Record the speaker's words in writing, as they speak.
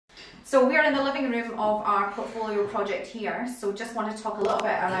So we're in the living room of our portfolio project here, so just wanted to talk a little bit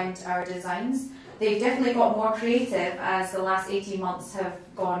around our designs. They've definitely got more creative as the last 18 months have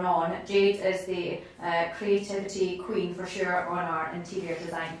gone on. Jade is the creativity queen for sure on our interior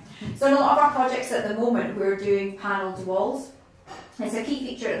design. So in a lot of our projects at the moment we're doing panelled walls. It's a key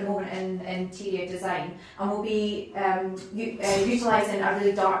feature at the moment in interior design, and we'll be utilising a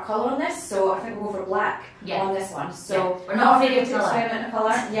really dark colour on this, so I think we'll go for black on this one. So we're not afraid to experiment with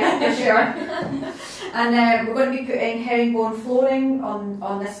colour, for sure. And we're going to be putting herringbone flooring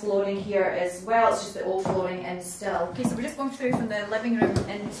on this flooring here as well. It's just the old flooring in still. Okay, so we're just going through from the living room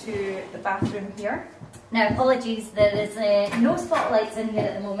into the bathroom here. Now, apologies, there is no spotlights in here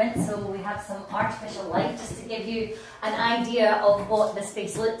at the moment, so we have some artificial light just to give you an idea of what the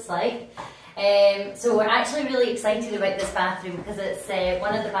space looks like. So we're actually really excited about this bathroom because it's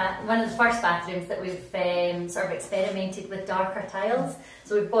one of the first bathrooms that we've sort of experimented with darker tiles.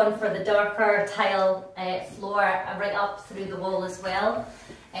 So we've gone for the darker tile floor right up through the wall as well.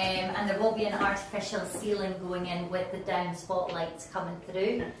 And there will be an artificial ceiling going in with the down spotlights coming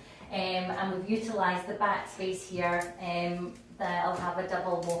through. And we've utilised the back space here. I'll have a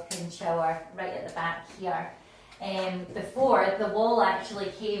double walk-in shower right at the back here. Before, the wall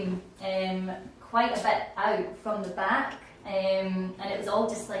actually came quite a bit out from the back, and it was all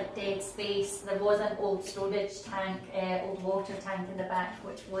just like dead space. There was an old storage tank, old water tank in the back,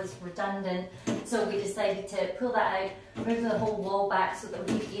 which was redundant. So we decided to pull that out, move the whole wall back so that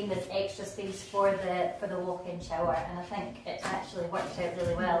we could gain this extra space for the walk-in shower, and I think it actually worked out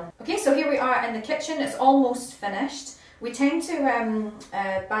really well. Okay, so here we are in the kitchen. It's almost finished. We tend to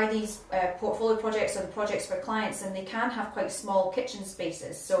buy these portfolio projects or the projects for clients, and they can have quite small kitchen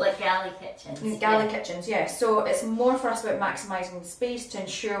spaces. So like galley kitchens. Kitchens, yeah. So it's more for us about maximising space to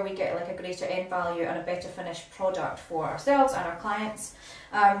ensure we get like a greater end value and a better finished product for ourselves and our clients.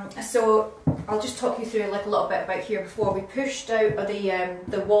 So I'll just talk you through like a little bit about here. Before we pushed out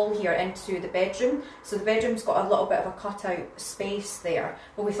the wall here into the bedroom, so the bedroom's got a little bit of a cut out space there,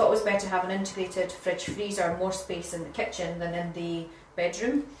 but we thought it was better to have an integrated fridge freezer, more space in the kitchen than in the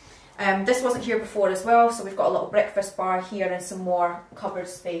bedroom. This wasn't here before as well, so we've got a little breakfast bar here and some more cupboard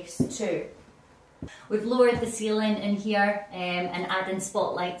space too. We've lowered the ceiling in here and adding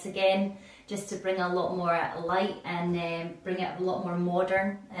spotlights again, just to bring a lot more light and bring it a lot more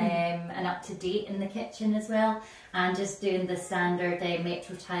modern and up to date in the kitchen as well, and just doing the standard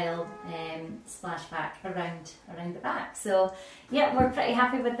metro tile splashback around the back. So yeah, we're pretty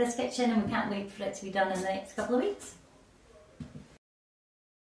happy with this kitchen and we can't wait for it to be done in the next couple of weeks.